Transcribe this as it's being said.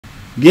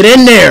Get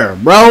in there,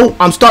 bro.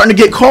 I'm starting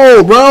to get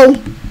cold, bro.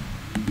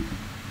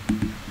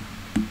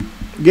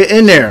 Get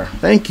in there.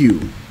 Thank you.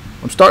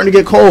 I'm starting to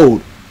get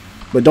cold.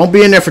 But don't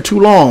be in there for too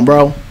long,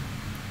 bro.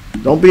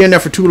 Don't be in there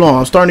for too long.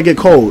 I'm starting to get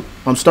cold.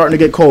 I'm starting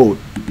to get cold.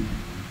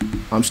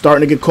 I'm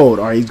starting to get cold.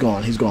 All right, he's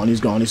gone. He's gone. He's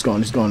gone. He's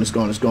gone. He's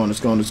gone. He's gone. He's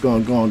gone. He's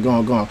gone. He's gone. Gone.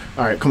 Gone. Gone.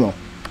 All right, come on.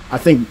 I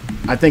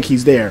think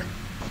he's there.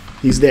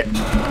 He's there.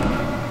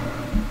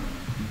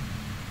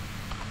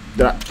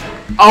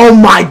 Oh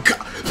my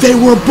God! They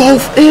were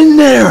both in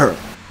there.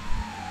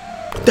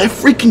 That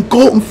freaking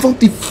golden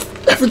Flumpty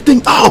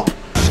everything up.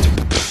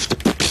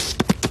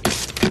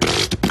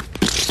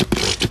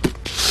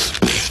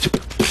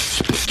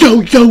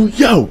 Yo, yo,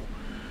 yo!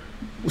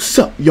 What's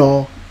up,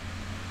 y'all?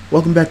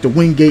 Welcome back to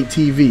Wingate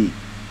TV.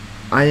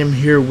 I am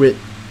here with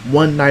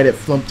One Night at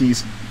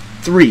Flumpty's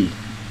 3.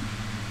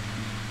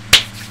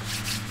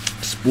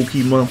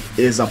 Spooky month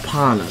is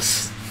upon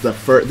us.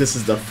 This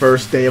is the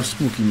first day of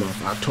Spooky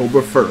month,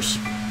 October 1st.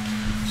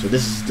 So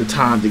this is the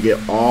time to get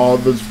all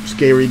the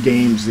scary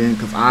games in,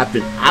 because I've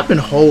been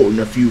holding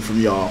a few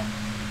from y'all.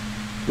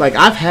 Like,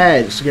 I've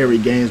had scary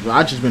games, but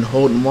I've just been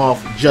holding them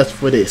off just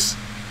for this.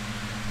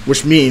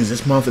 Which means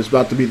this month is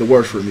about to be the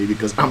worst for me,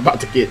 because I'm about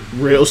to get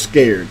real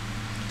scared.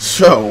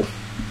 So,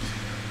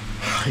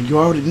 you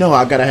already know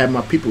I gotta have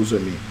my peoples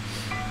with me.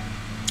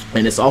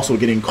 And it's also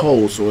getting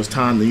cold, so it's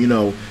time to, you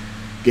know,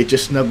 get your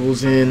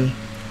snuggles in,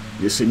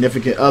 your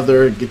significant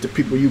other, get the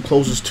people you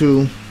closest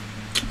to,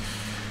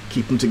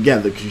 keep them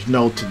together, because you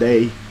know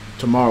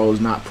tomorrow is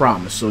not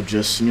promised. So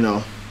just, you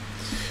know,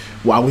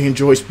 while we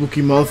enjoy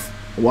Spooky Month,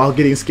 while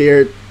getting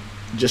scared,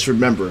 just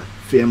remember,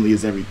 family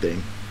is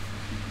everything.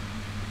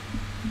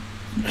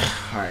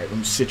 Alright, let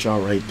me sit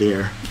y'all right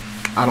there.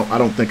 I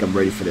don't think I'm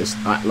ready for this.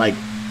 I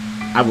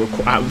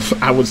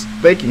was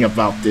thinking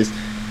about this.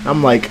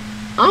 I'm like,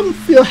 I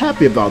feel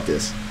happy about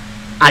this.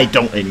 I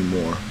don't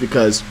anymore,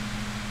 because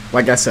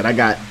like I said, I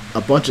got a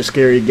bunch of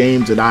scary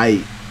games that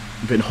I've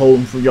been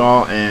holding for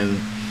y'all, and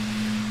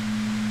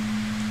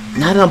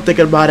now that I'm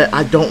thinking about it,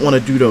 I don't want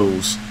to do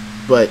those.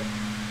 But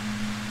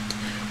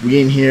we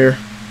in here,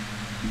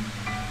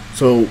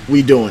 so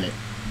we doing it.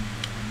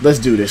 Let's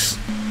do this.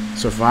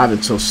 Survive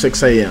until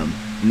 6 a.m.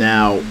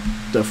 Now,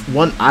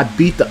 I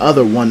beat the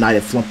other One Night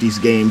at Flumpty's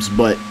games,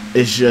 but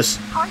it's just,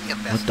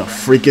 what the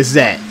freak is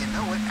that? You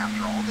know it,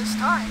 after all this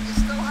time, you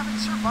still haven't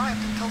survived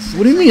until 6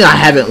 What do you mean I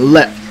haven't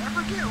left? If you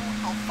ever do,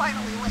 I'll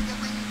finally let you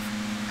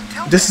leave.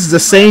 Until This is the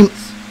same.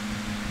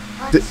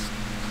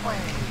 play.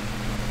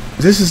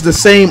 This is the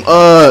same.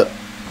 Oh,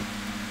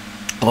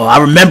 I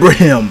remember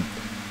him.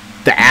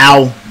 The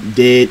owl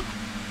did.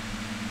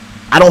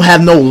 I don't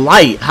have no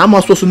light. How am I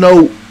supposed to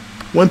know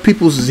when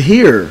people's is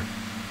here?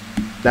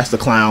 That's the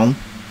clown.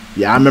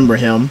 Yeah, I remember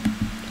him.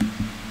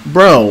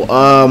 Bro,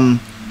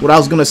 what I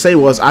was gonna say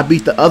was I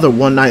beat the other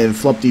One Night in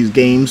Flumpty's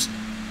games,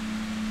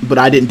 but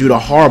I didn't do the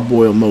hard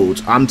boil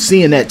modes. I'm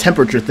seeing that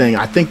temperature thing.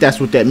 I think that's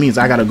what that means.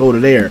 I gotta go to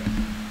there.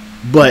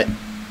 But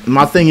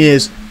my thing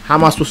is, how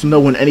am I supposed to know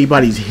when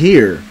anybody's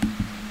here?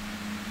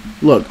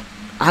 Look,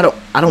 I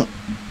don't,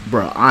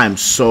 bro. I am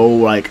so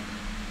like,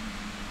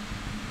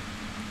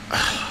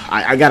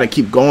 I gotta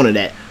keep going to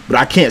that. But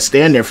I can't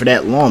stand there for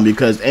that long,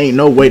 because ain't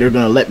no way they're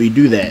gonna let me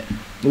do that.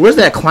 Where's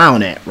that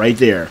clown at? Right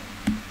there.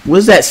 What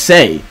does that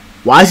say?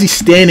 Why is he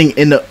standing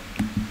in the...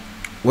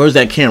 Where's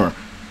that camera?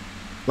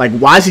 Like,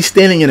 why is he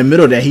standing in the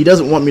middle of that? He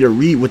doesn't want me to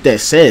read what that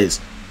says.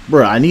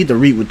 Bruh, I need to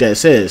read what that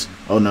says.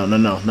 Oh, no, no,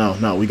 no, no,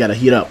 no. We gotta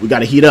heat up. We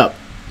gotta heat up.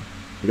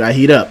 We gotta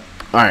heat up.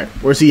 Alright,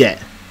 where's he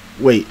at?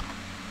 Wait.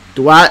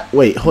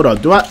 Wait, hold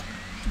on.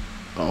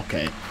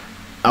 Okay.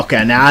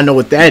 Okay, now I know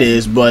what that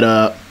is, but,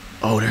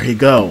 oh, there you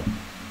go.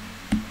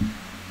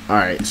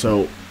 Alright,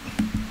 so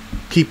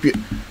keep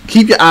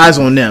your eyes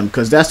on them,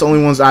 because that's the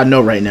only ones I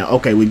know right now.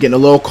 Okay, we're getting a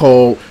little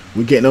cold.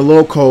 We're getting a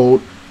little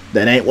cold.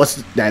 That ain't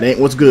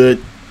what's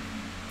good.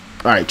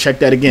 Alright, check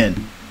that again.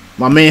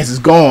 My man's is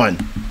gone.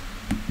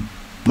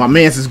 My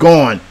man's is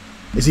gone.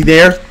 Is he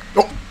there?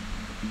 Oh,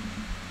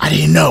 I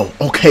didn't know.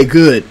 Okay,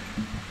 good.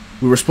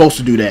 We were supposed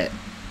to do that.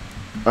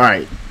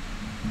 Alright.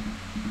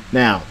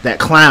 Now, that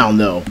clown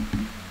though.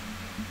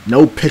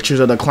 No pictures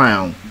of the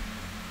clown.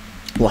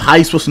 Well, how are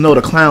you supposed to know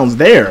the clown's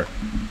there?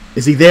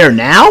 Is he there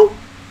now?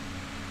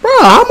 Bro,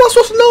 how am I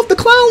supposed to know if the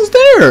clown's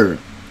there?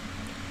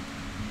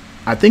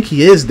 I think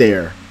he is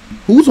there.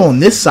 Who's on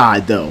this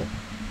side, though?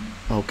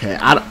 Okay,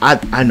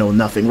 I know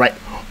nothing, right?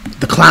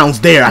 The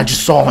clown's there. I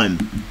just saw him.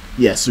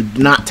 Yes, so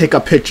do not take a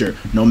picture,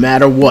 no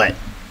matter what.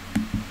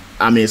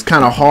 I mean, it's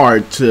kind of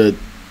hard to...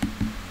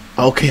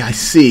 Okay, I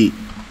see.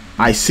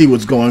 I see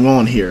what's going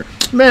on here.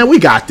 Man, we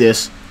got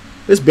this.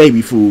 This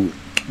baby food.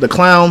 The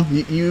clown,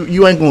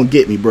 you ain't gonna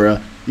get me,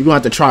 bruh. You're gonna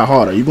have to try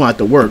harder. You're gonna have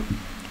to work.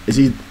 Is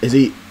he?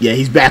 Yeah,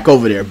 he's back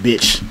over there,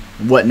 bitch.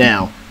 What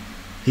now?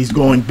 He's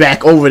going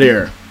back over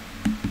there.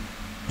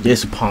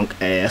 This punk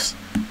ass.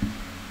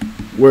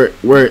 Where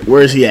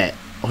is he at?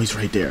 Oh, he's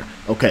right there.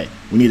 Okay,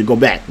 we need to go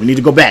back. We need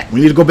to go back. We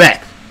need to go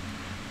back.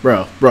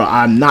 Bro,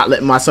 I'm not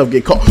letting myself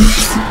get caught.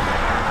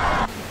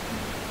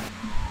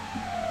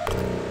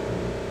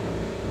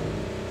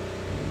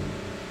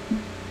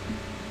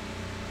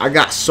 I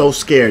got so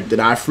scared that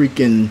I hit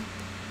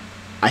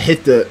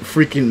the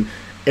freaking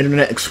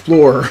Internet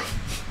Explorer.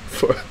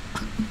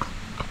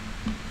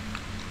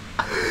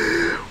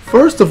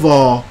 First of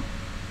all,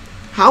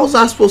 how was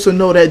I supposed to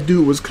know that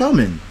dude was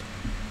coming?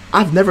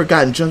 I've never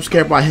gotten jump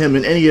scared by him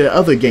in any of the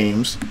other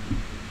games.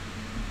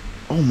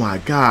 Oh my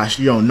gosh,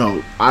 yo,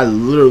 no. I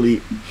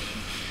literally...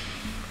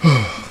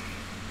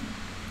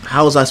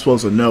 How was I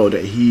supposed to know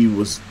that he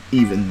was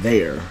even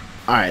there?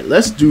 Alright,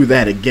 let's do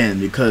that again,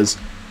 because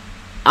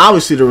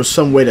obviously there was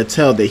some way to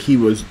tell that he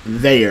was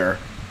there.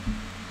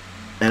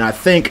 And I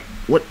think,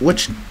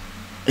 which...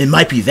 It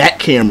might be that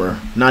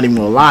camera, not even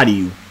gonna lie to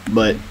you,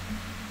 but...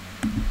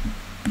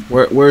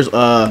 Where's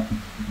our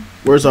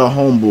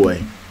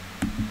homeboy?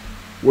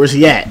 Where's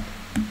he at?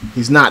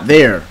 He's not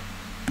there.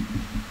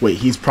 Wait,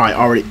 he's probably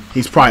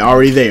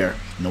already there.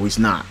 No, he's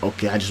not.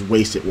 Okay, I just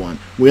wasted one.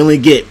 We only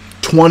get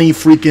 20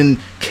 freaking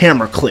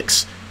camera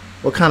clicks.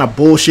 What kind of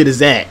bullshit is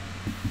that?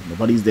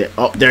 Nobody's there.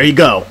 Oh, there you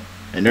go.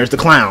 And there's the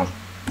clown.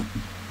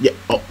 Yeah.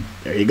 Oh,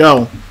 there you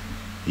go.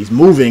 He's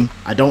moving.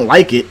 I don't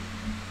like it.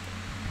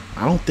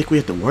 I don't think we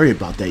have to worry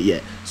about that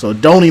yet. So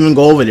don't even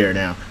go over there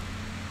now.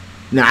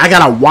 Now I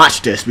gotta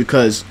watch this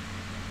because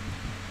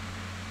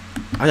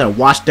I gotta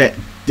watch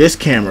this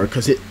camera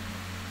because it.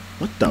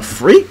 What the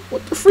freak?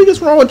 What the freak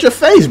is wrong with your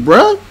face,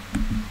 bruh?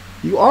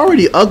 You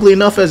already ugly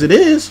enough as it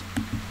is.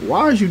 Why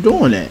are you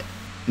doing that?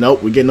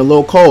 Nope, we're getting a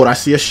little cold. I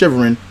see us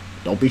shivering.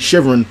 Don't be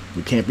shivering.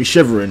 We can't be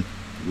shivering.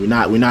 We're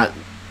not.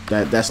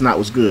 That's not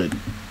what's good.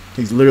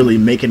 He's literally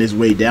making his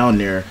way down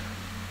there,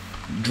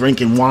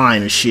 drinking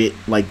wine and shit.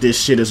 Like this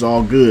shit is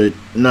all good.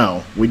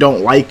 No, we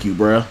don't like you,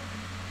 bruh.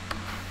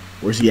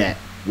 Where's he at?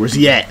 Where's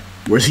he at?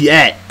 Where's he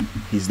at?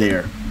 He's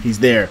there. He's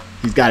there.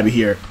 He's gotta be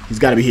here. He's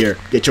gotta be here.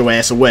 Get your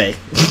ass away.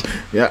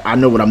 Yeah, I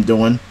know what I'm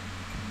doing.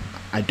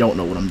 I don't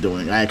know what I'm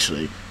doing,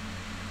 actually.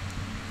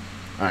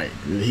 Alright,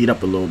 heat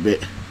up a little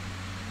bit.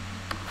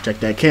 Check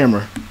that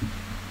camera.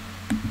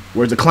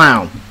 Where's the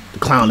clown? The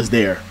clown is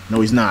there.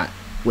 No, he's not.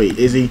 Wait,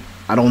 is he?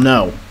 I don't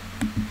know.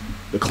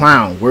 The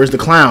clown. Where's the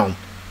clown?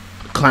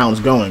 The clown's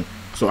going.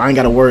 So I ain't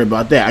gotta worry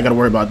about that. I gotta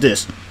worry about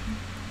this.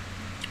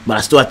 But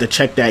I still have to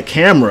check that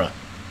camera.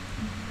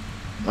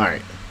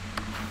 Alright.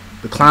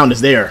 The clown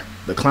is there.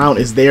 The clown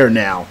is there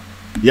now.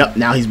 Yep,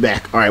 now he's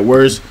back. Alright,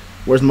 where's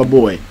my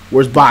boy?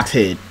 Where's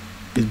Boxhead?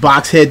 Is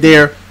Boxhead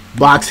there?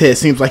 Boxhead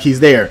seems like he's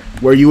there.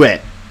 Where you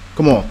at?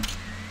 Come on.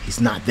 He's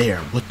not there.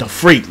 What the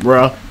freak,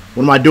 bruh?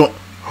 What am I doing?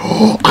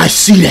 Oh, I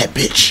see that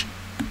bitch.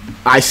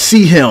 I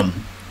see him.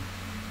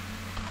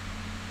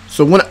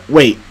 So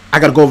wait, I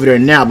gotta go over there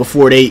now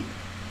before they...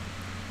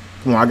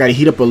 Come on, I gotta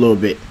heat up a little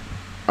bit.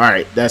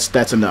 Alright,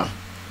 that's enough.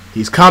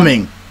 He's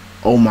coming.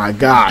 Oh my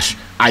gosh.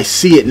 I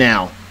see it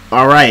now.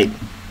 Alright.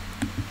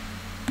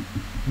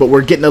 But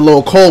we're getting a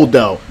little cold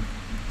though.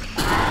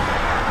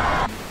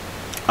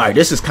 Alright,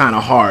 this is kind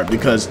of hard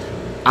because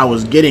I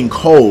was getting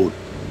cold.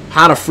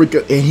 How the freak...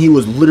 And he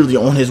was literally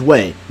on his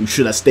way. You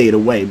should have stayed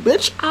away.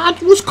 Bitch, I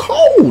was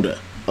cold.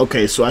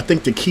 Okay, so I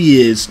think the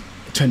key is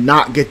to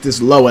not get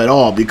this low at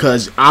all.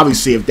 Because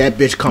obviously if that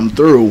bitch come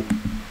through,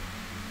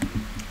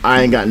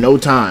 I ain't got no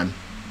time.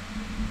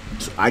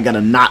 So I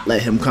gotta not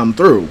let him come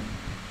through.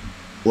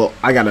 Well,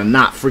 I gotta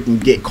not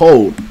freaking get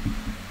cold.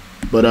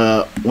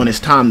 But when it's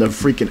time to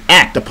freaking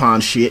act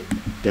upon shit,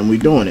 then we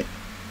doing it.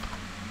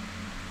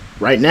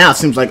 Right now, it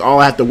seems like all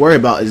I have to worry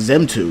about is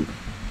them two.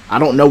 I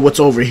don't know what's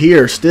over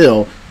here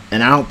still,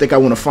 and I don't think I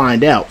want to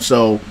find out.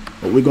 So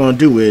what we're gonna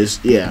do is,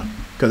 yeah,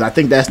 because I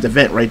think that's the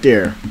vent right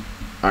there.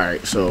 All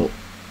right, so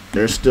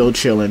they're still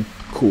chilling.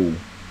 Cool.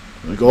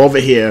 I'm gonna go over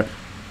here.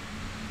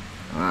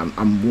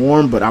 I'm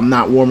warm, but I'm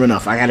not warm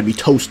enough. I gotta be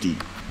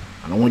toasty.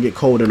 I don't want to get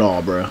cold at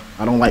all, bro.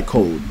 I don't like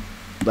cold.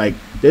 Like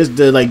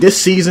this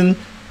season,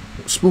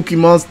 spooky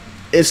month,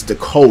 it's the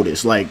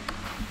coldest. Like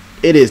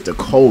it is the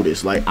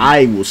coldest. Like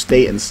I will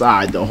stay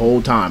inside the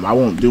whole time. I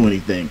won't do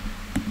anything.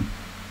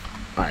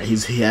 All right, he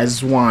has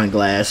his wine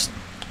glass.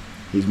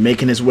 He's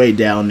making his way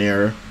down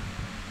there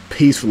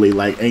peacefully,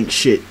 like ain't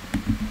shit.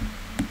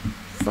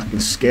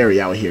 Fucking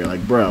scary out here.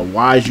 Like, bro,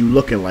 why is you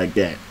looking like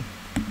that?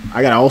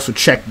 I gotta also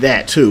check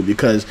that too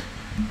because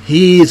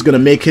he's gonna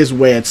make his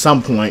way at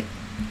some point.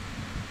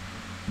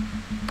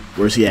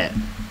 Where's he at?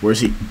 Where's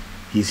he?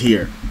 He's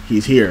here.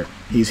 He's here.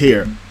 He's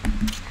here.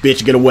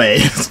 Bitch, get away.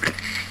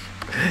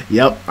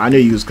 Yep, I knew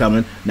he was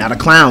coming. Now the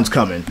clown's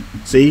coming.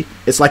 See?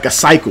 It's like a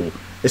cycle.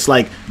 It's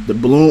like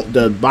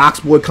the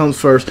box boy comes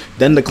first,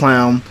 then the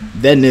clown,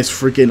 then this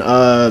freaking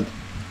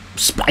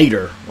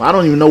spider. Well, I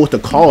don't even know what to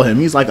call him.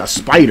 He's like a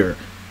spider.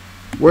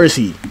 Where is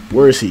he?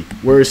 Where is he?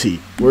 Where is he?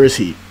 Where is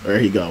he? There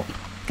he go.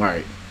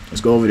 Alright,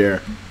 let's go over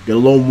there. Get a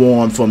little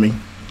warm for me.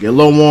 Get a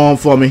little warm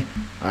for me.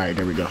 Alright,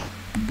 there we go.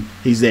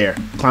 He's there.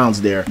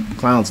 Clown's there.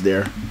 Clown's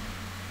there.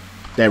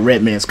 That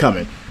red man's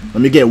coming.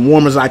 Let me get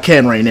warm as I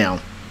can right now.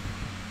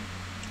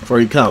 Before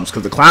he comes.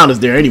 Because the clown is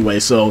there anyway,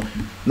 so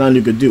nothing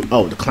you could do.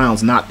 Oh, the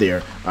clown's not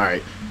there.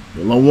 Alright.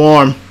 Get a little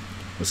warm.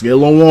 Let's get a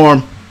little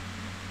warm.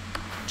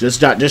 Just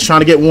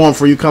trying to get warm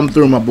before you come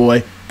through, my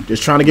boy.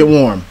 Just trying to get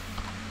warm.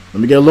 Let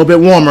me get a little bit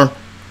warmer.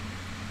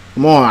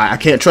 Come on, I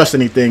can't trust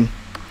anything.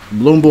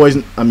 Balloon Boy.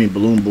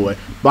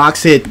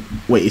 Boxhead.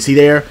 Wait, is he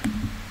there?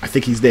 I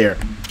think he's there.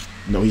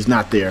 No, he's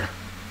not there.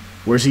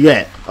 Where's he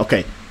at?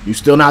 Okay, you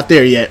still not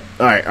there yet.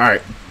 All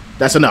right.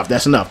 That's enough.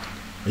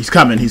 He's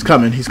coming.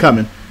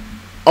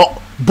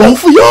 Oh,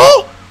 both of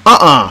y'all?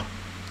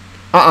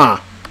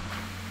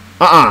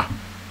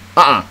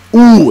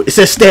 Ooh, it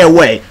says stay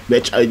away.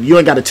 Bitch, you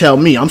ain't got to tell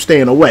me. I'm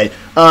staying away.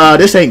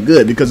 This ain't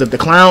good because if the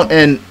clown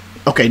and...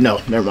 Okay, no,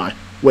 never mind.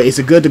 Wait, is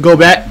it good to go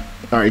back?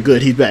 All right,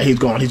 good. He's back. He's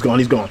gone.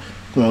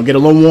 Come on, get a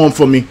little warm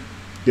for me.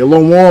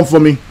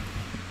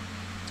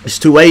 It's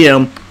 2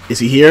 a.m. Is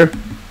he here?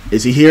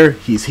 He's here.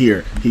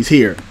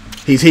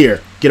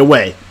 Get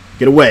away.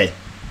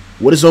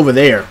 What is over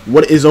there?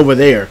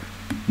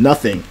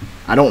 Nothing.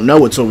 I don't know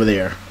what's over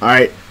there. All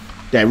right,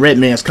 that red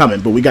man's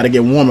coming, but we got to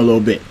get warm a little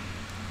bit.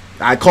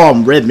 I call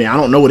him Red Man. I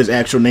don't know what his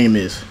actual name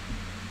is.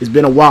 It's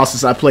been a while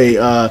since I played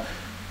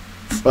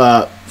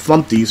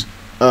Flumpty's.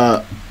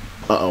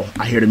 Uh-oh.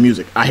 I hear the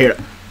music.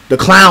 The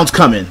clown's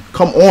coming.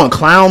 Come on,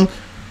 clown.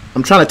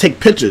 I'm trying to take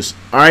pictures.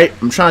 Alright?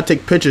 I'm trying to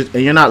take pictures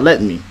and you're not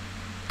letting me.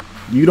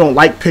 You don't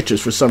like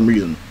pictures for some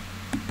reason.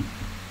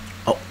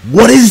 Oh,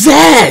 what is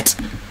that?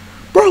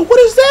 Bro, what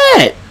is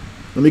that?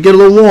 Let me get a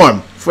little warm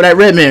before that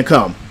red man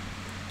come.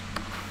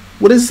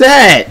 What is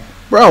that?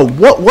 Bro,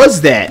 what was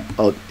that?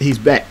 Oh, he's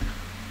back.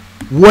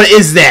 What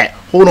is that?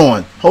 Hold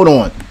on.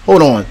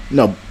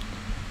 No.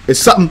 It's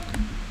something.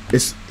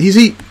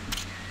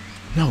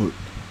 No.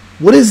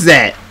 What is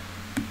that?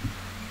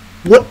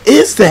 What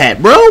is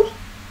that, bro?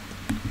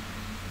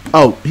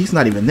 Oh, he's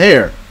not even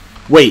there.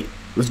 Wait,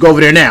 let's go over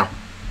there now.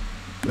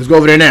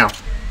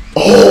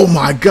 Oh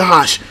my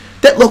gosh.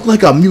 That looked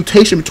like a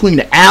mutation between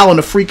the owl and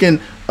the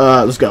freaking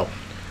let's go.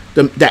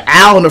 The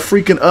owl and the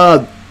freaking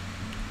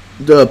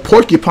the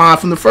porcupine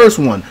from the first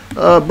one.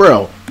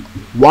 Bro,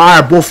 why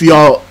are both of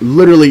y'all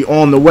literally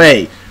on the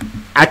way?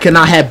 I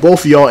cannot have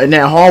both of y'all in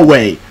that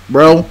hallway,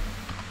 bro.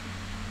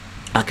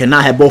 I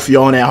cannot have both of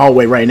y'all in that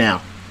hallway right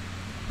now.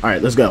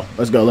 Alright, let's go.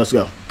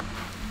 The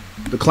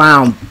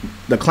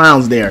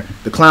clown's there.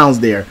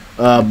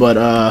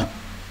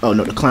 Oh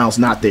no, the clown's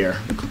not there.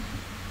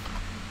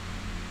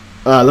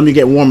 Let me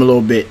get warm a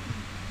little bit.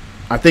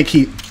 I think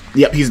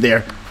he's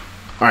there.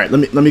 Alright,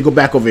 let me go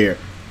back over here.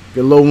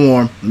 Get a little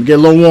warm.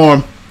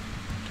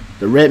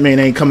 The red man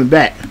ain't coming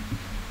back.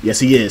 Yes,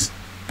 he is.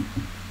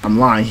 I'm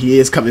lying. He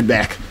is coming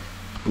back.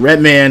 Red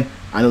man,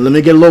 let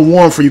me get a little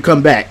warm for you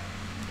come back.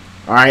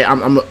 Alright,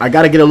 I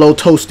gotta get a little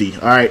toasty.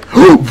 Alright.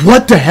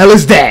 What the hell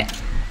is that?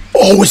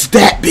 Oh, it's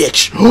that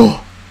bitch.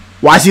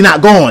 Why is he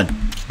not going?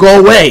 Go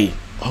away.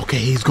 Okay,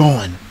 he's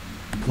gone.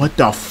 What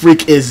the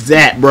freak is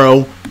that,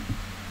 bro?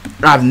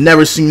 I've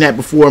never seen that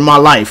before in my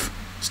life.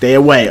 Stay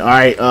away,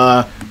 alright?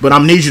 But I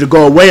need you to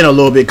go away in a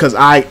little bit because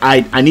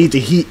I need to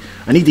heat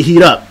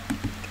up.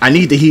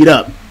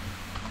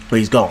 But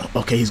he's gone.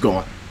 Okay, he's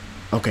gone.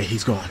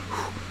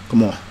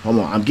 Come on.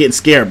 I'm getting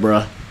scared,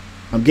 bruh.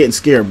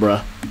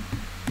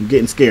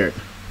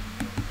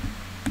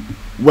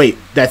 Wait,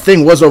 that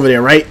thing was over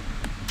there, right?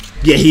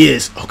 Yeah, he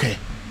is. Okay.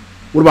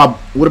 What about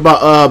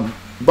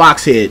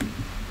Boxhead?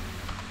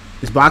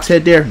 Is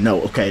Boxhead there?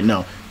 No. Okay,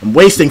 no. I'm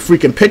wasting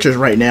freaking pictures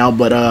right now,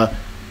 but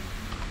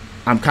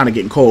I'm kind of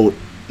getting cold.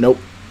 Nope.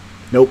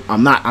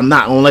 I'm not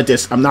gonna let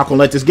this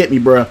get me,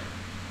 bruh.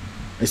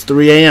 It's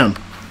 3 a.m.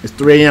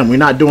 We're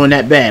not doing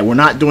that bad.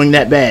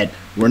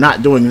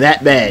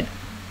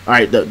 All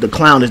right, the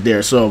clown is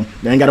there, so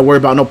they ain't got to worry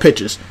about no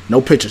pictures.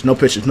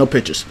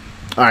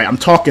 All right, I'm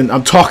talking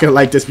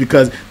like this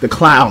because the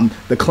clown,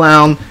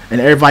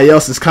 and everybody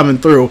else is coming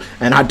through,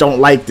 and I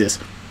don't like this.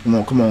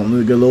 Come on,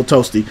 let's get a little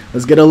toasty.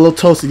 Let's get a little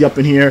toasty up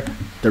in here.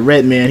 The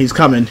red man, he's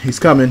coming.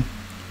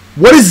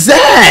 What is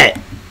that,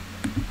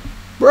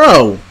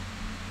 bro?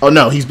 Oh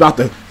no, he's about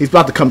to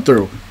come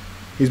through.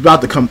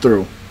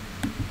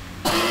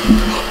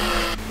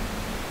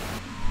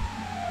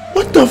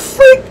 What the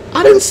freak?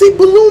 I didn't see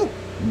Balloon.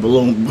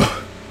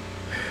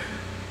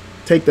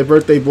 Take the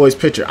birthday boy's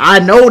picture. I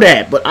know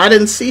that, but I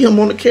didn't see him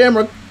on the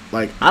camera.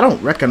 Like, I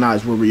don't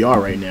recognize where we are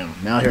right now.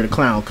 Now here the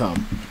clown's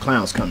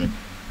coming.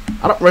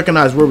 I don't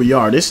recognize where we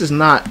are. This is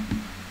not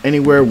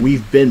anywhere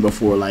we've been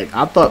before. Like,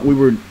 I thought we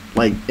were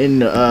like in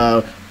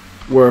the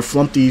where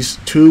Flumpty's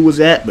 2 was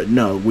at, but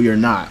no, we are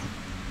not.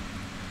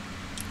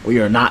 We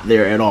are not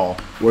there at all.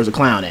 Where's the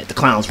clown at? The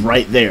clown's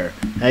right there.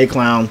 Hey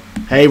clown.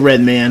 Hey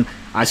red man.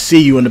 I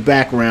see you in the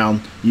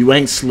background. You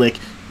ain't slick.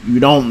 You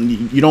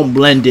don't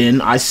blend in.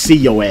 I see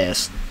your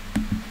ass.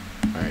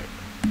 Alright.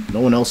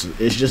 No one else.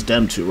 It's just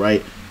them two,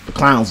 right? The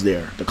clown's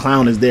there. The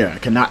clown is there. I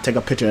cannot take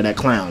a picture of that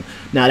clown.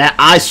 Now that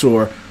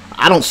eyesore,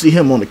 I don't see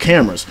him on the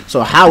cameras.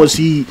 So how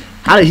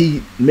did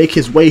he make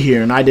his way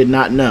here and I did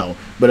not know?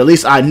 But at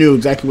least I knew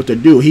exactly what to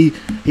do. He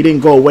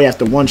didn't go away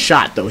after one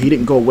shot though.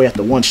 There's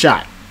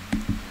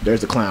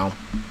the clown.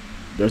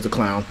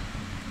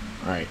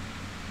 Alright.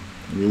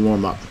 Let me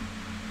warm up.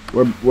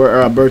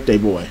 We're birthday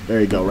boy.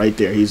 There you go, right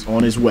there. He's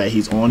on his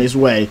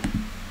way.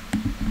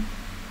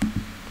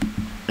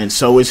 And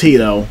so is he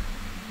though.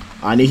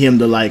 I need him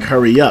to like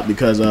hurry up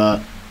because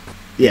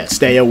Yeah,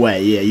 stay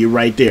away. Yeah, you're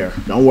right there.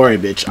 Don't worry,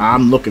 bitch.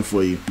 I'm looking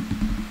for you.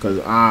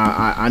 Because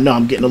I know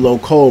I'm getting a little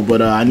cold,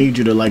 but I need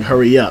you to, like,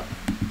 hurry up.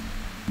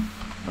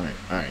 Alright,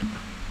 alright.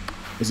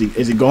 Is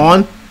he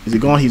gone? Is he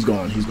gone? He's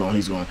gone. He's gone.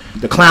 He's gone.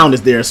 The clown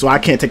is there, so I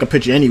can't take a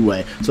picture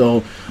anyway.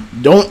 So,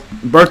 don't,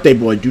 birthday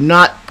boy, do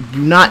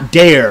not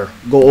dare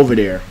go over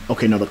there.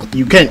 Okay, no,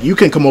 you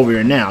can come over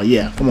here now.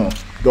 Yeah, come on.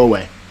 Go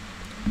away.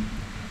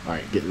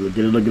 Alright, get a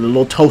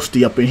little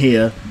toasty up in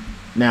here.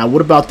 Now,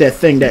 what about that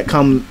thing that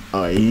come...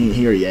 Alright, he ain't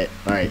here yet.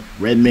 Alright,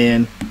 Red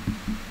Man.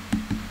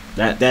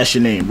 That's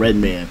your name, Red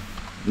Man.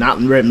 Not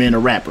Red Man the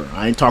rapper.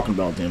 I ain't talking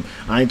about him.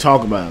 I ain't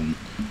talking about him.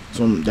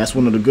 That's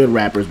one of the good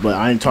rappers, but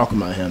I ain't talking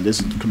about him.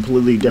 This is a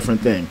completely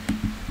different thing.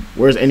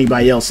 Where's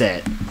anybody else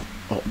at?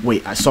 Oh,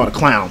 wait, I saw the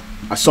clown.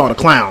 I saw the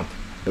clown.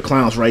 The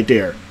clown's right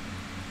there.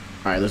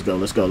 Alright, let's go,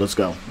 let's go, let's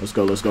go. Let's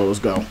go, let's go, let's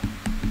go.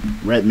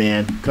 Red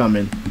Man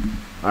coming.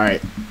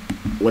 Alright.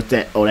 What's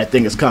that? Oh, that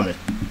thing is coming.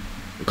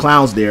 The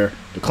clown's there.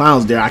 The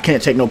clown's there. I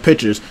can't take no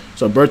pictures.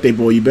 So, birthday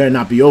boy, you better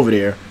not be over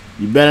there.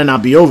 You better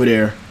not be over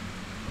there.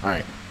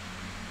 Alright.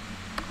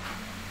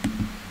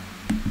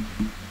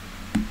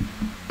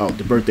 Oh,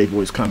 the birthday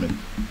boy's coming.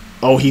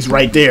 Oh, he's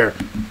right there.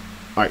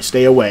 Alright,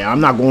 stay away.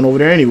 I'm not going over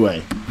there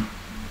anyway.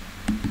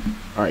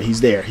 Alright,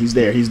 he's there. He's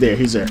there. He's there.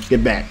 He's there.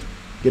 Get back.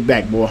 Get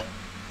back, boy.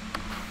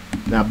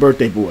 Now,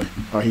 birthday boy.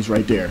 Alright, he's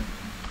right there.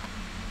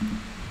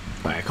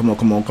 Alright, come on,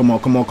 come on, come on,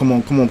 come on, come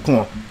on, come on, come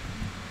on.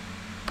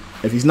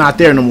 If he's not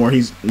there no more,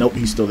 nope,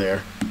 he's still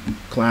there.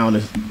 Clown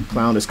is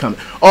coming.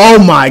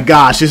 Oh my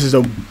gosh, this is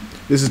the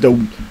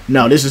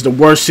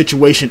worst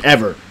situation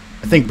ever.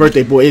 I think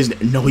birthday boy is...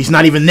 No, he's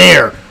not even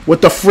there.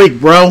 What the freak,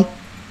 bro?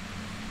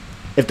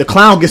 If the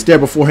clown gets there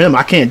before him,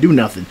 I can't do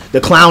nothing.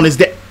 The clown is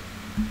there.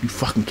 You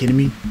fucking kidding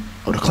me?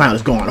 Oh, the clown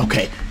is gone.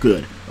 Okay,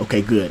 good.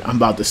 Okay, good. I'm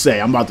about to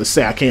say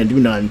I can't do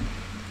nothing.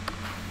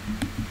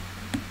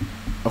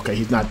 Okay,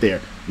 he's not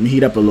there. Let me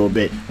heat up a little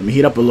bit. Let me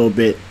heat up a little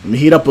bit. Let me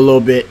heat up a little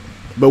bit.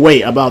 But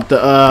wait, about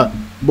the,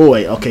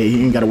 boy. Okay,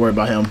 he ain't got to worry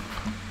about him.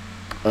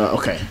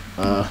 Okay.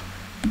 Let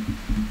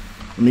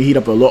me heat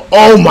up a little.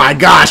 Oh my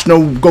gosh,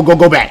 no, go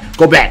back.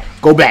 Go back.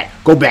 Go back.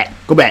 Go back.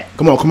 Go back.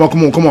 Come on, come on,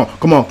 come on, come on,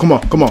 come on, come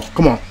on, come on,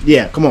 come on.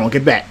 Yeah, come on,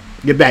 get back.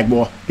 Get back,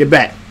 boy. Get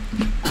back.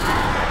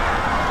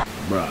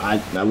 Bro,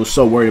 I was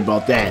so worried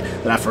about that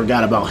I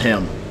forgot about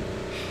him.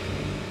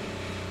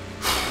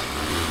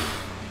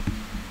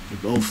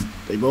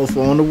 They both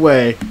on the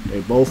way. They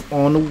both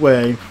on the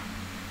way.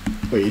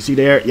 Wait, is he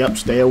there? Yep,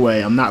 stay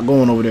away. I'm not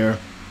going over there.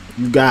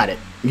 You got it.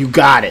 You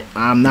got it.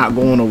 I'm not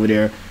going over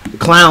there. The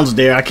clown's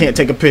there. I can't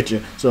take a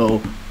picture.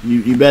 So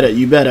you better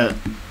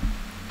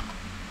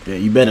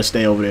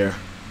stay over there.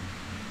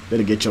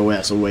 Better get your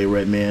ass away,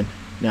 Red Man.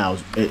 Now,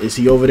 is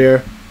he over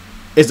there?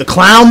 Is the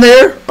clown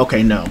there?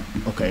 Okay, no.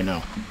 Okay,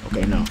 no.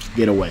 Okay, no.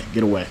 Get away.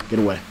 Get away. Get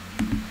away.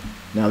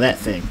 Now that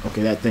thing.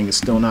 Okay, that thing is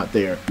still not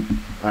there.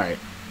 Alright.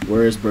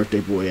 Where is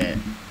birthday boy at?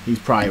 He's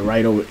probably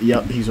right over.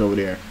 Yep, he's over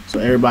there. So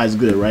everybody's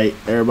good, right?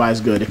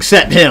 Everybody's good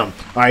except him.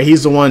 Alright,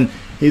 he's the one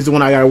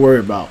I gotta worry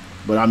about.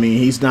 But I mean,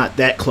 he's not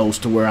that close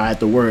to where I have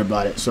to worry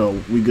about it. So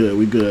we good,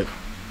 we good.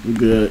 We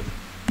good.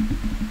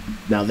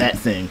 Now that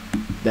thing.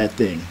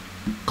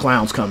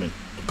 Clown's coming.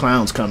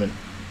 Clown's coming.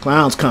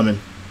 Clown's coming.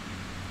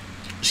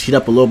 Just heat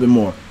up a little bit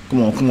more.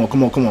 Come on, come on,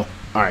 come on, come on.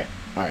 Alright,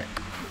 alright.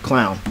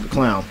 Clown. The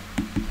clown.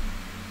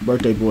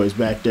 Birthday boy is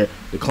back there.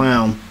 The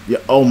clown. Yeah,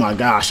 oh my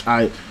gosh.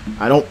 I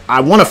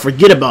want to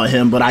forget about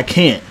him, but I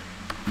can't.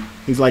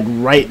 He's like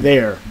right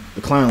there.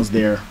 The clown's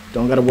there.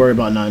 Don't gotta worry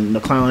about nothing. The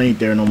clown ain't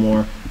there no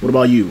more. What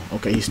about you?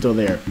 Okay, he's still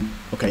there.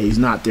 Okay, he's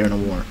not there no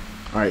more.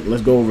 Alright,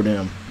 let's go over to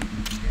him.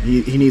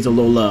 He needs a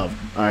little love.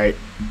 Alright.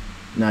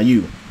 Now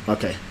you.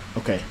 Okay.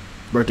 Okay.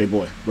 Birthday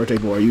boy. Birthday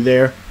boy, are you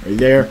there? Are you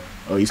there?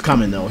 Oh, he's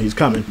coming though. He's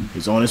coming.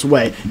 He's on his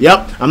way.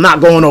 Yep, I'm not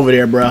going over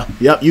there, bruh.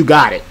 Yep, you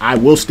got it. I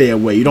will stay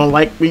away. You don't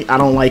like me? I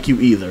don't like you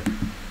either.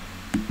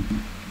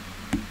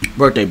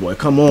 Birthday boy,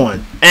 come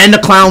on. And the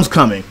clown's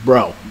coming,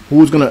 bro.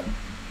 Who's gonna...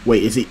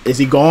 Wait, is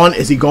he gone?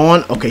 Is he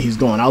gone? Okay, he's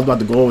gone. I was about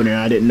to go over there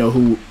and I didn't know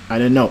who. I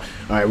didn't know.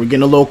 Alright, we're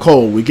getting a little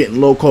cold. We're getting a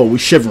little cold. We're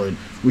shivering.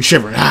 We're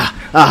shivering.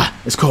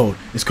 It's cold.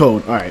 It's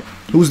cold. Alright.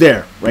 Who's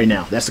there right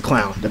now? That's the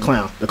clown. The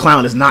clown. The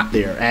clown is not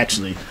there,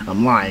 actually.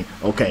 I'm lying.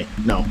 Okay,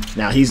 no.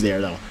 Now he's there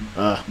though.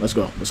 Let's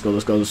go. Let's go.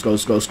 Let's go. Let's go.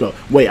 Let's go. Let's go.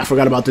 Wait, I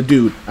forgot about the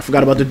dude. I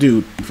forgot about the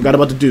dude. I forgot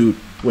about the dude.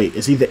 Wait,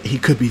 is he there? He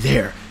could be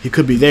there. He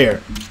could be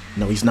there.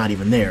 No, he's not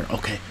even there.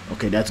 Okay.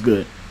 Okay, that's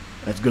good.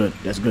 That's good.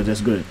 That's good.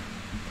 That's good.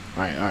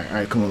 Alright, alright,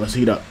 alright, come on, let's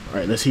heat up.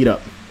 Alright, let's heat up.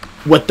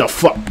 What the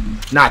fuck?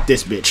 Not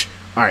this bitch.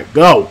 Alright,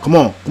 go. Come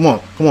on, come on,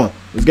 come on.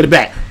 Let's get it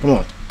back. Come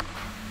on.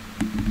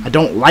 I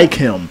don't like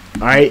him.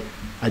 Alright?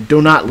 I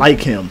do not like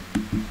him.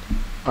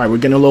 Alright, we're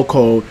getting a little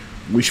cold.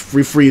 We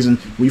freezing.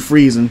 We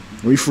freezing.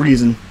 We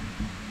freezing.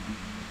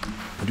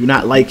 I do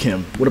not like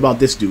him. What about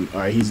this dude?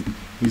 Alright,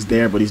 he's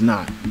there, but he's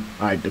not.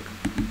 Alright, the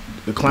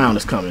clown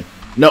is coming.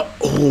 No.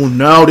 Oh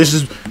no, this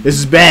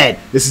is bad.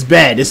 This is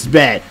bad. This is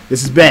bad.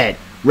 This is bad.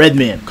 Red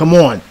Man, come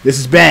on. This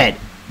is bad.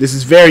 This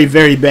is very,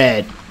 very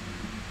bad.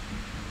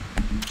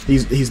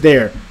 He's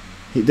there.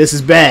 This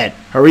is bad.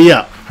 Hurry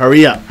up.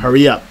 Hurry up.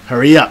 Hurry up.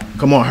 Hurry up.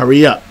 Come on.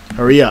 Hurry up.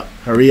 Hurry up.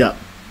 Hurry up.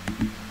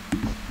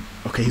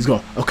 Okay, he's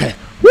going. Okay.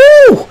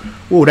 Woo!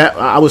 Woo, that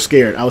I was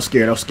scared. I was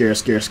scared. I was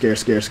scared.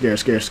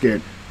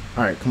 Scared.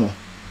 All right, come on.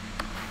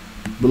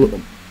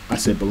 Balloon. I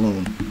said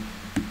balloon.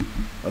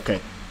 Okay.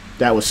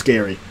 That was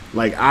scary.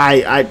 Like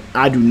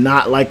I do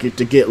not like it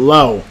to get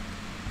low.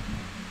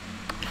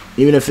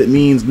 Even if it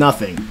means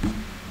nothing.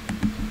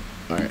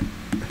 All right.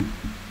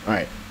 All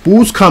right.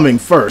 Who's coming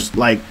first?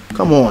 Like,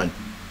 come on.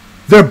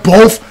 They're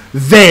both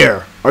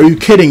there. Are you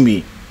kidding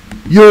me?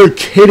 You're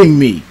kidding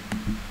me.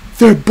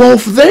 They're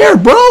both there,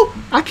 bro.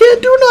 I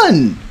can't do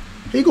nothing.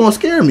 He gonna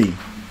scare me.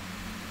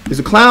 Is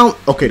the clown?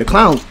 Okay, the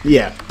clown.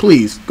 Yeah,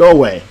 please go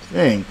away.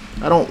 Dang,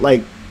 I don't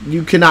like.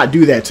 You cannot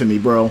do that to me,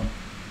 bro. All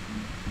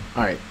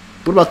right.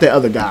 What about that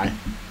other guy?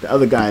 The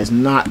other guy is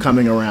not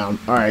coming around.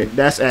 All right,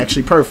 that's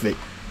actually perfect.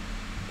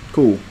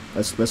 Cool.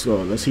 Let's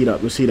go. Let's heat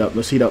up. Let's heat up.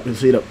 Let's heat up.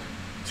 Let's heat up.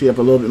 Heat up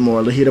a little bit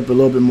more. Let's heat up a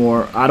little bit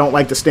more. I don't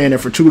like to stand there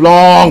for too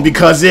long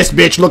because this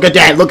bitch. Look at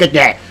that. Look at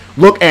that.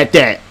 Look at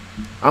that.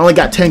 I only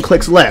got 10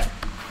 clicks left.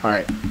 All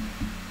right. All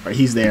right.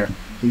 He's there.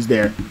 He's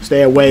there.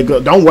 Stay away.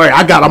 Go. Don't worry.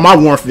 I got all my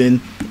warmth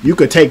in. You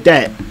could take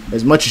that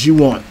as much as you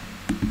want.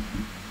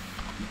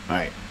 All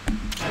right.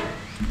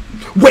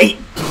 Wait.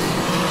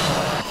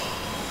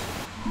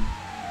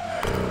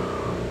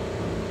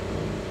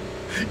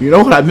 You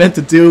know what I meant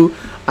to do?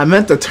 I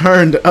meant to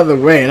turn the other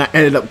way, and I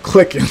ended up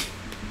clicking.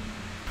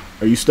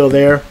 Are you still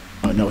there?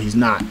 Oh, no, he's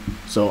not.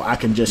 So I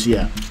can just,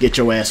 yeah, get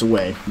your ass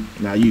away.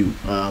 Now you,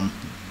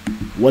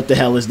 what the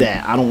hell is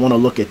that? I don't want to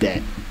look at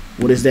that.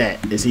 What is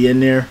that? Is he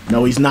in there?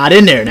 No, he's not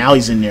in there. Now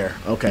he's in there.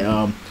 Okay,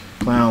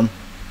 clown,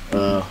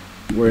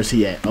 where is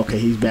he at? Okay,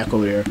 he's back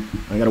over there.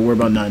 I gotta worry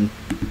about nothing.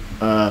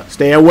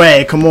 Stay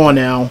away. Come on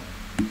now.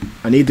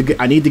 I need to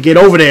get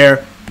over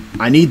there.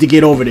 I need to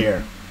get over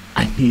there.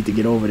 I need to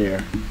get over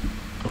there.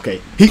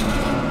 Okay.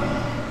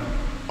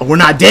 Oh, we're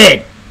not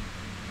dead.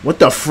 What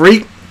the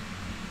freak?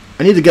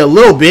 I need to get a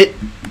little bit.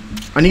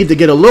 I need to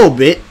get a little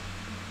bit.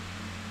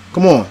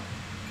 Come on.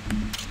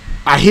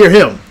 I hear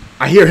him.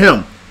 I hear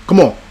him.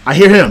 Come on. I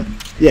hear him.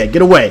 Yeah,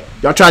 get away.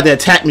 Y'all tried to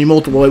attack me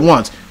multiple at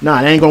once.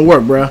 Nah, that ain't gonna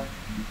work, bruh.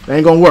 That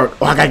ain't gonna work.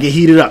 Oh, I gotta get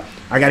heated up.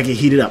 I gotta get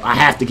heated up. I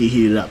have to get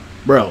heated up.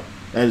 Bro,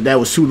 that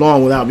was too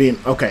long without being...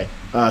 Okay.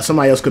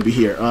 Somebody else could be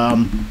here.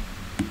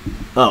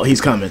 Oh,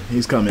 he's coming.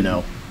 He's coming,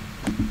 though.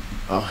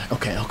 Oh,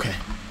 okay, okay.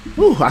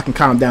 Ooh, I can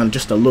calm down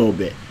just a little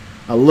bit.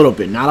 A little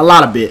bit. Not a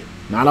lot of bit.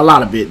 Not a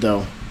lot of bit,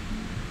 though.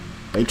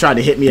 They tried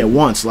to hit me at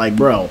once. Like,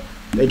 bro.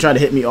 They tried to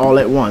hit me all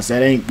at once.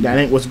 That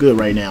ain't what's good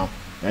right now.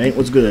 That ain't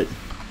what's good.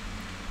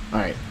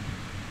 Alright.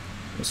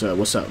 What's up?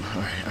 What's up?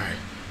 Alright, alright.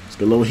 Let's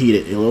get a little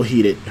heated. A little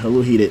heated. A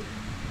little heated.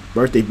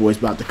 Birthday boy's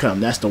about to come.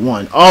 That's the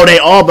one. Oh, they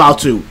all about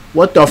to.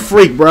 What the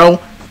freak, bro?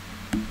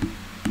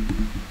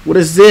 What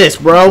is this,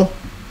 bro?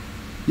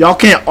 Y'all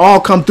can't all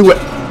come through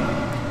it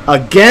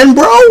again,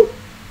 bro?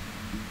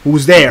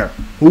 Who's there?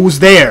 Who's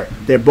there?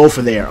 They're both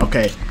are there.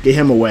 Okay, get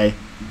him away.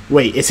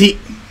 Wait, is he?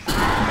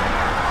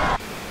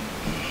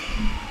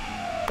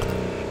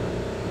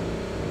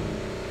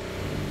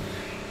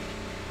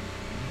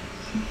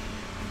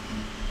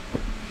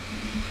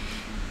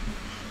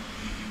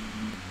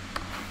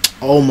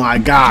 Oh my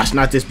gosh,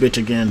 not this bitch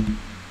again.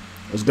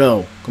 Let's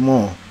go. Come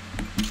on.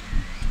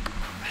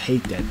 I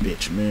hate that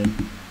bitch, man.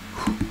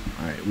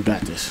 Alright, we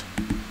got this.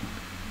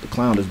 The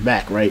clown is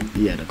back, right?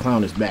 Yeah, the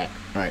clown is back.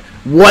 Alright.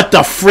 What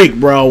the freak,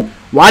 bro?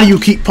 Why do you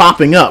keep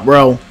popping up,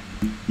 bro?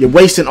 You're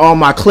wasting all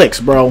my clicks,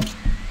 bro.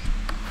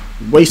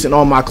 Wasting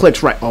all my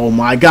clicks, right? Oh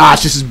my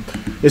gosh, this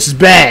is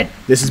bad.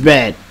 This is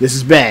bad. This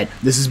is bad.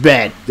 This is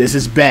bad. This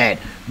is bad.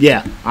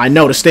 Yeah, I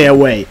know to stay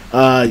away.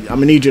 I'm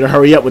gonna need you to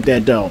hurry up with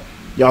that, though.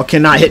 Y'all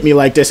cannot hit me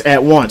like this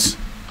at once.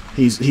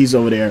 He's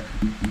over there.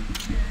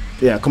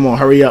 Yeah, come on,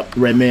 hurry up,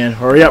 red man.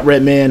 Hurry up,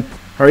 red man.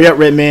 Hurry up,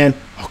 red man.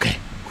 Okay.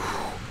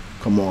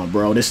 Come on,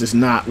 bro. This is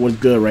not what's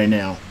good right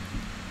now.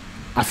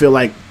 I feel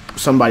like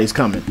somebody's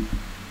coming.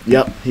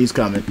 Yep, he's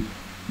coming.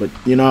 But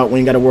you know what? We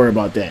ain't got to worry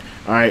about that.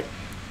 All right.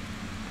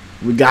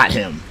 We got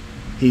him.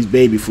 He's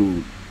baby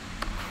food.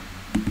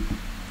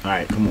 All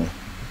right, come on.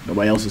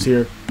 Nobody else is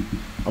here?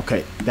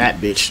 Okay, that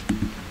bitch.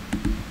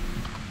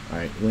 All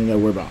right, we ain't got to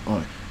worry about. All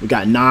right. We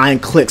got 9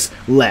 clicks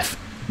left.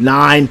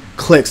 9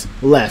 clicks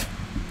left.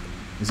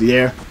 Is he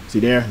there? Is he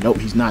there? Nope,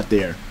 he's not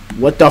there.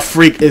 What the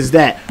freak is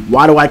that?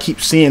 Why do I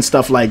keep seeing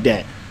stuff like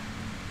that?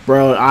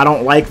 Bro, I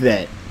don't like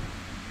that.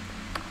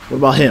 What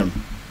about him?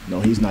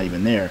 No, he's not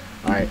even there.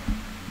 Alright.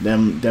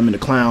 Them and the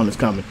clown is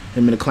coming.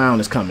 Him and the clown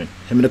is coming.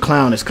 Him and the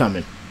clown is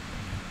coming.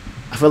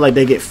 I feel like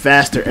they get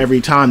faster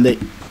every time they...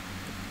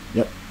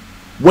 Yep.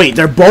 Wait,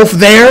 they're both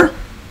there?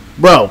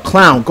 Bro,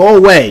 clown, go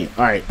away.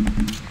 Alright.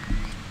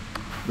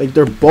 Like,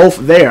 they're both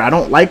there. I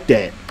don't like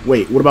that.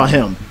 Wait, what about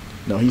him?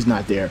 No, he's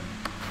not there.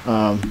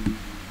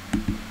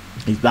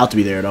 He's about to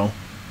be there, though.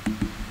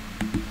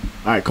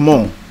 Alright, come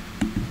on.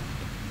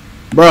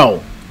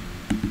 Bro.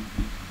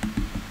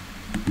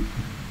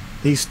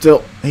 He's still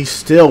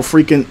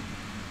freaking...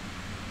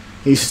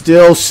 He's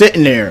still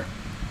sitting there.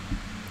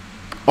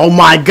 Oh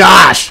my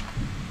gosh.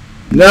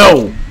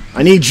 No.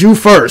 I need you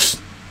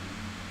first.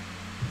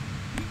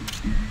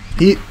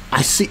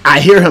 I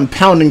hear him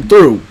pounding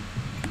through.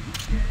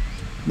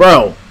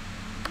 Bro.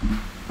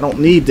 I don't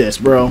need this,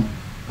 bro.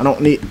 I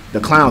don't need the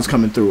clown's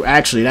coming through.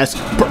 Actually, that's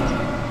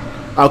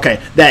okay.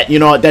 That, you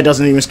know what? That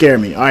doesn't even scare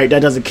me. All right, that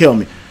doesn't kill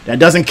me. That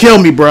doesn't kill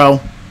me, bro.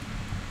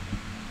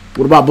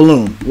 What about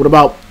balloon? What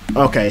about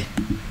okay.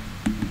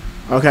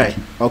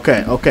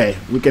 Okay.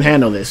 We can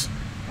handle this.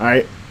 All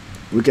right.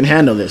 We can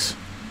handle this.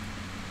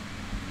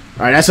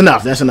 All right, that's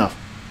enough. That's enough.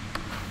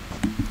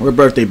 Where's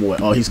birthday boy?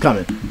 Oh, he's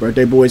coming.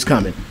 Birthday boy's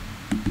coming.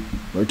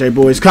 Birthday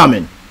boy's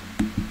coming.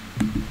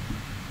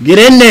 Get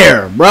in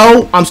there,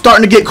 bro. I'm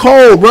starting to get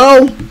cold,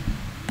 bro.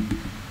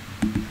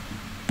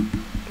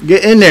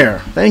 Get in there.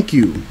 Thank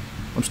you.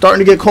 I'm starting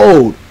to get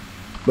cold.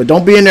 But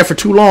don't be in there for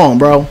too long,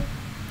 bro.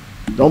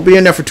 Don't be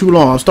in there for too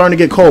long. I'm starting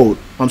to get cold.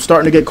 I'm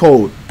starting to get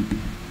cold.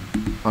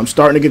 I'm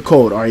starting to get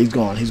cold. All right, he's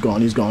gone. He's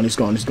gone. He's gone. He's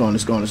gone. He's gone.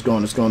 He's gone. He's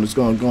gone. He's gone. He's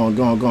gone. Gone.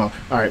 Gone. Gone.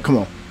 All right, come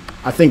on.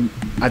 I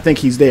think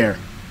he's there.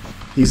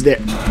 He's there.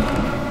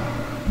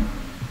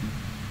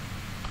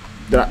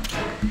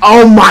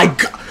 Oh my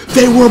God!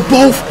 They were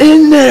both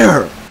in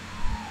there.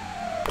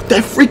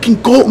 That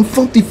freaking golden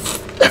Flumpty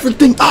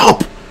everything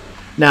up.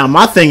 Now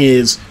my thing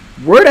is,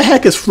 where the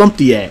heck is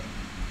Flumpty at?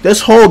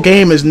 This whole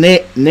game is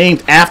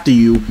named after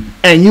you,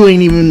 and you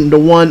ain't even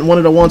one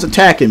of the ones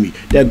attacking me.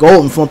 That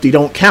golden Flumpty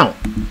don't count.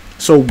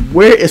 So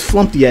where is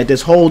Flumpty at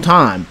this whole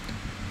time?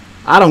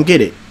 I don't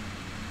get it.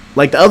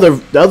 Like the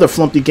other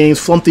Flumpty games,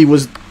 Flumpty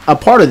was a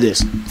part of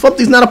this.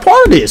 Flumpty's not a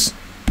part of this.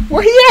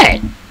 Where he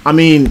at? I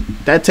mean,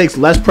 that takes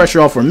less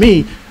pressure off for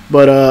me.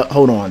 But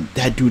hold on,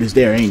 that dude is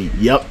there, ain't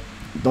he? Yep.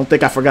 Don't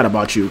think I forgot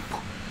about you.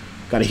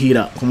 Gotta heat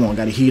up. Come on,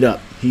 gotta heat up.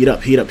 Heat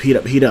up. Heat up. Heat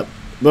up. Heat up.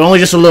 But only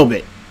just a little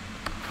bit.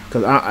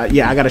 Cause I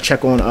gotta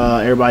check on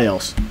everybody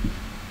else.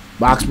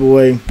 Box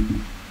boy.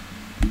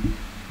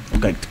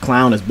 Okay, the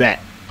clown is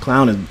back.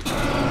 Clown is.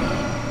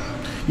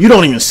 You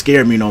don't even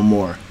scare me no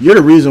more. You're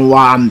the reason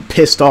why I'm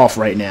pissed off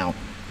right now.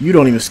 You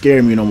don't even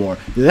scare me no more.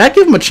 Does that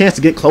give him a chance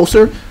to get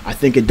closer? I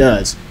think it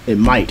does. It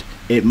might.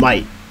 It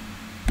might.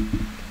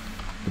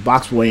 The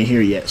box boy ain't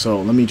here yet,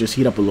 so let me just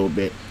heat up a little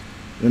bit.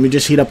 Let me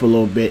just heat up a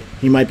little bit.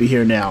 He might be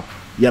here now.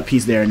 Yep,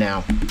 he's there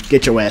now.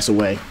 Get your ass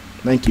away.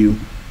 Thank you.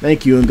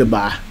 Thank you and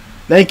goodbye.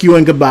 Thank you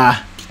and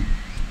goodbye.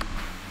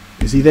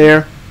 Is he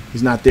there?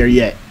 He's not there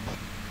yet.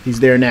 He's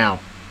there now.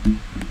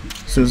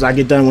 As soon as I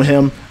get done with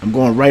him, I'm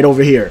going right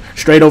over here.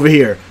 Straight over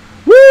here.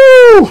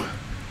 Woo!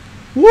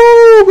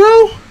 Woo,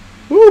 bro.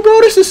 Woo,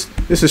 bro. This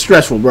is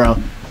stressful, bro.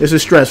 This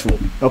is stressful.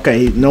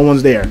 Okay, no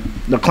one's there.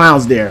 The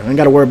clown's there. I ain't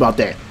got to worry about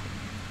that.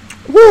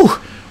 Woo!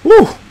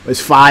 Woo!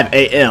 It's 5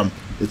 a.m.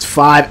 It's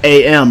 5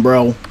 a.m.,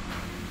 bro.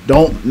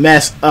 Don't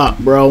mess up,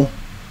 bro.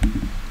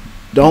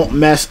 Don't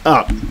mess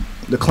up.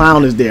 The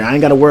clown is there. I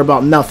ain't got to worry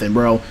about nothing,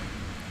 bro.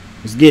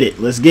 Let's get it.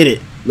 Let's get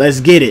it. Let's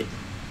get it.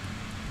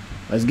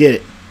 Let's get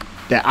it.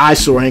 That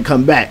eyesore ain't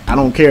come back. I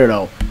don't care,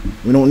 though.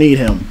 We don't need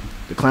him.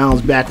 The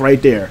clown's back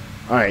right there.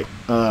 All right.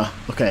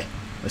 Okay.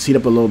 Let's heat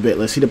up a little bit.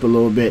 Let's heat up a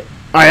little bit.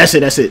 All right. That's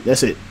it. That's it.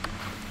 That's it.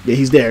 Yeah,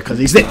 he's there because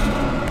he's there.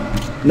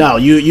 No,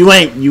 you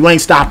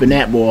ain't stopping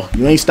that, boy.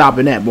 You ain't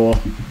stopping that, boy.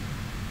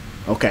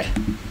 Okay.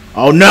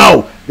 Oh,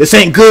 no. This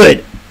ain't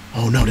good.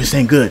 Oh, no. This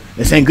ain't good.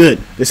 This ain't good.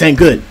 This ain't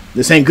good.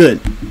 This ain't good.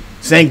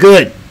 This ain't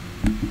good.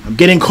 I'm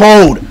getting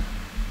cold.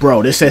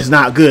 Bro, this is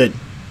not good.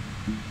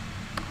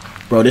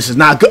 Bro, this is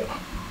not good.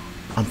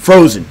 I'm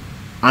frozen.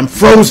 I'm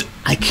frozen.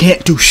 I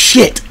can't do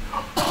shit.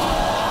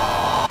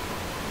 I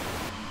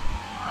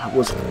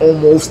was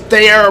almost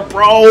there,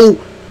 bro.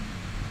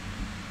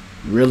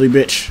 Really,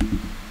 bitch?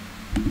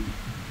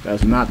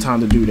 That's not time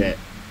to do that.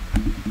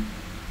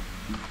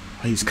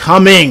 He's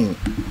coming.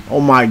 Oh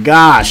my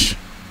gosh.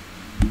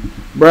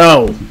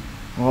 Bro.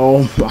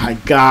 Oh my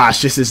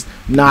gosh. This is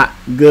not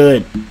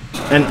good.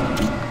 And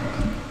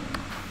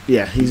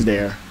yeah, he's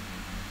there.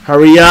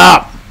 Hurry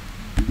up.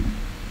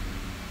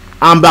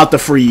 I'm about to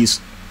freeze.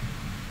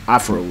 I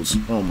froze.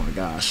 Oh my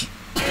gosh.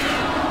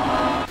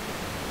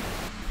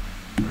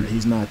 Right,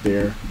 he's not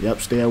there.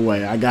 Yep, stay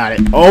away. I got it.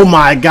 Oh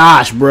my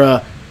gosh,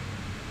 bruh.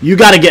 You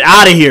gotta get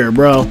out of here,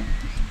 bro.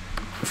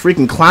 The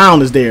freaking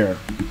clown is there.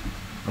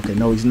 Okay,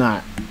 no, he's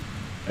not.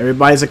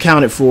 Everybody's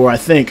accounted for, I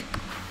think.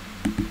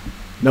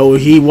 No,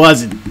 he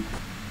wasn't.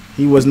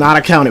 He was not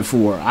accounted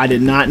for. I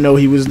did not know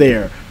he was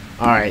there.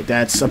 Alright,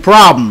 that's a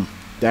problem.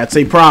 That's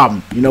a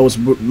problem. You know what's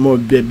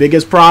the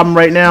biggest problem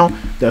right now?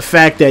 The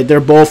fact that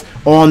they're both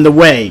on the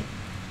way.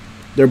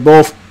 They're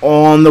both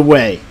on the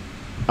way.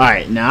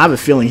 Alright, now I have a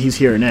feeling he's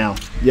here now.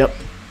 Yep.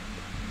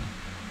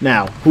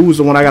 Now, who's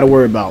the one I gotta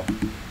worry about?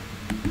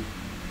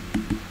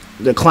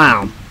 The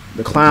clown.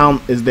 The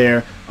clown is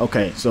there.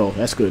 Okay, so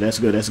that's good. That's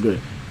good. That's good.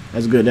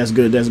 That's good. That's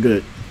good. That's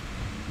good.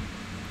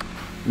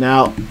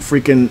 Now,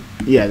 freaking,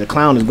 yeah, the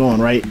clown is gone,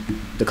 right?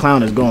 The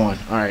clown is gone.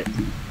 Alright.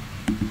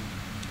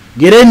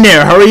 Get in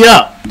there. Hurry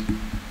up.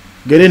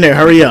 Get in there.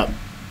 Hurry up.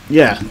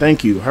 Yeah,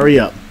 thank you. Hurry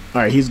up.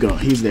 Alright, he's gone.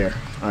 He's there.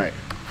 Alright.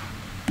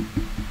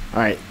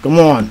 Alright, come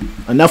on.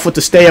 Enough with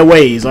the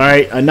stay-aways,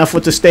 alright? Enough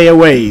with the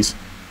stay-aways.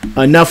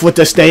 Enough with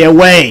the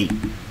stay-away.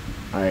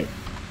 Alright.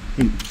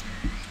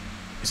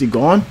 Is he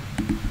gone?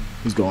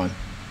 He's gone.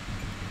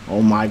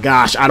 Oh my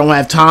gosh, I don't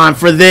have time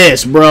for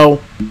this, bro.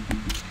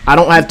 I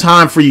don't have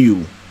time for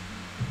you.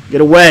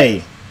 Get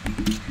away.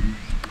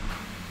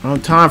 I don't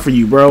have time for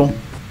you, bro.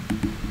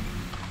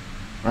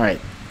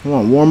 Alright, come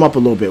on, warm up a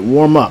little bit.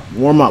 Warm up,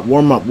 warm up,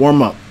 warm up,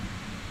 warm up.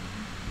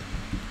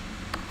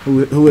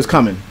 Who is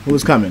coming? Who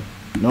is coming?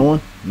 No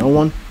one? No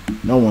one?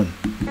 No one.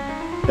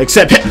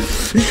 Except him.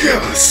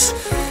 Yes!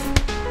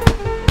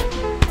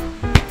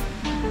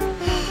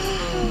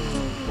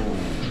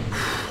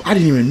 I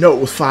didn't even know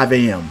it was 5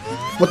 a.m.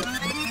 What the?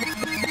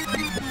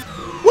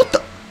 What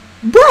the?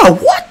 Bro,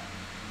 what?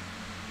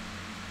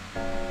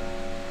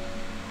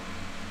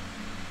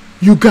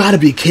 You gotta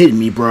be kidding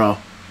me, bro.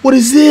 What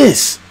is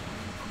this?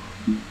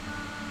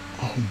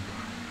 Oh.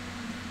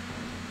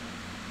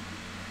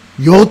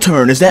 Your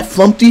turn. Is that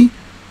Flumpty?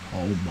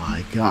 Oh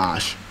my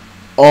gosh.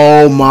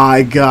 Oh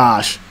my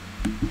gosh.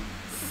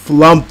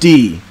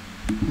 Flumpty.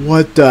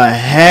 What the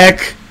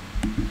heck?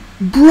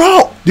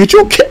 Bro, did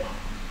you kill?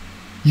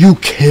 You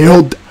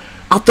killed?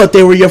 I thought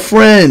they were your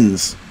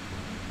friends.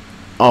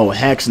 Oh,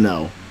 heck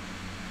no.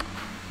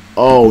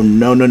 Oh,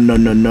 no, no, no,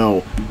 no,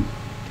 no.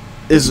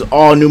 This is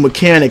all new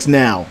mechanics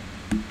now.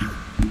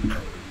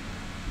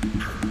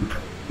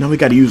 Now we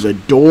gotta use a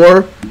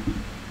door?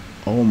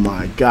 Oh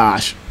my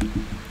gosh.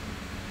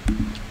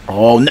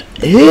 Oh, no.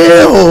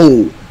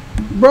 Ew!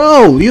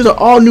 Bro, these are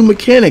all new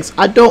mechanics.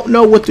 I don't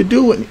know what to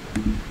do.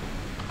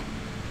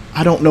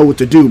 I don't know what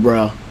to do,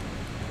 bro.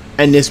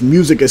 And this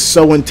music is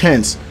so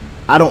intense.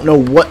 I don't know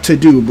what to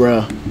do,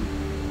 bro.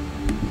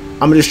 I'm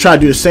gonna just try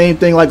to do the same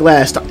thing like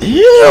last time.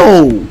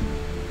 Ew!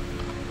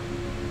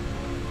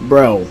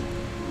 Bro.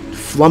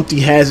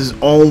 Flumpty has his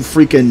own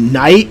freaking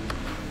night.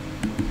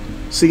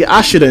 See,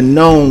 I should have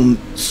known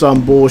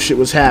some bullshit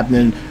was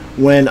happening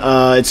when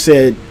it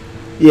said,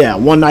 yeah,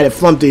 one night at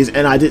Flumpty's,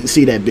 and I didn't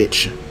see that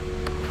bitch.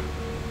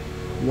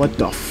 What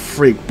the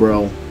freak,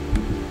 bro?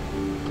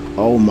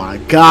 Oh my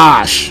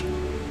gosh.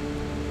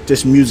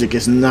 This music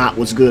is not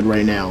what's good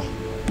right now.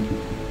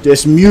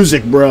 This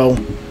music, bro.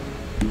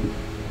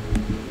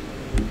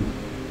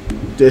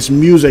 This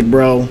music,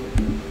 bro.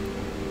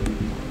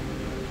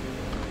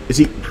 Is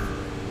he?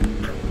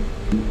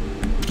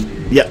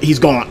 Yeah, he's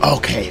gone.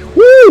 Okay.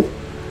 Woo!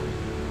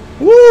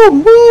 Woo!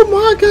 Woo!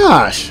 My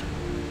gosh.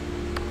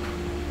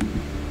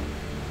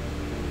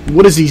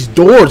 What is these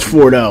doors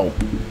for, though?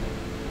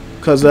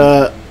 Cause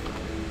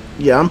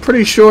yeah, I'm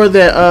pretty sure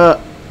that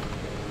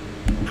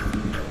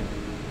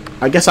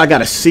I guess I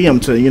gotta see them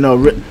to, you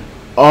know.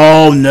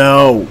 Oh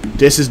no,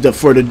 this is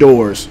for the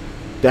doors.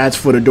 That's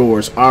for the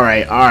doors. All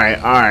right, all right,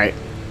 all right,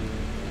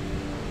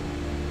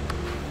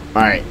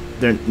 all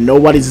right.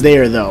 Nobody's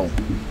there though.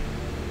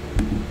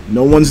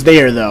 No one's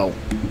there though.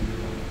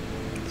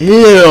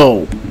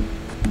 Ew,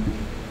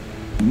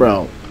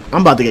 bro.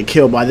 I'm about to get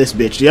killed by this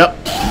bitch. Yep.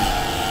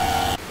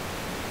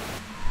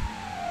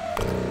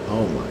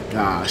 Oh my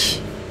gosh.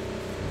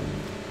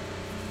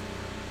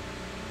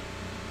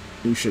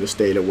 You should have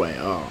stayed away.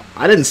 Oh,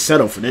 I didn't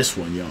settle for this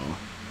one, y'all.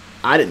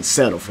 I didn't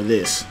settle for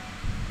this.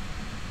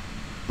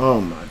 Oh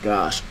my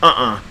gosh.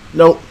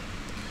 Nope.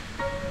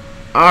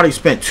 I already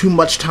spent too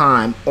much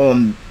time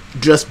on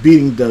just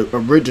beating the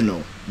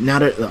original. Now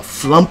that the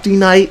Flumpty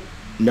night,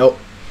 nope.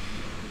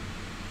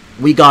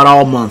 We got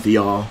all month,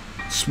 y'all.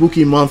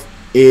 Spooky month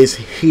is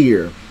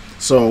here.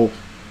 So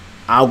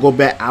I'll go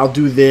back. I'll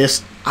do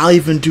this. I'll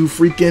even do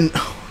freaking.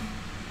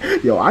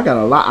 Yo, I got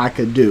a lot I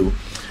could do.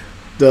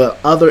 The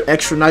other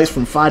extra nights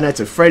from Five Nights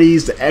at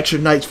Freddy's, the extra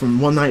nights from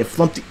One Night at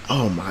Flumpty.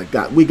 Oh my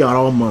god, we got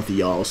all month,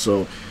 y'all.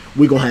 So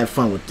we gonna have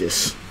fun with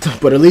this.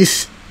 But at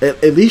least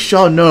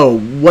y'all know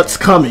what's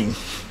coming.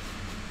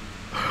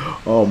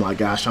 Oh my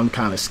gosh, I'm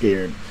kind of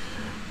scared.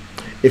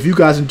 If you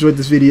guys enjoyed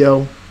this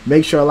video,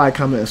 make sure to like,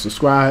 comment, and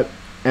subscribe.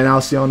 And I'll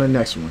see you on the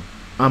next one.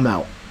 I'm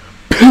out.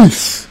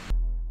 Peace.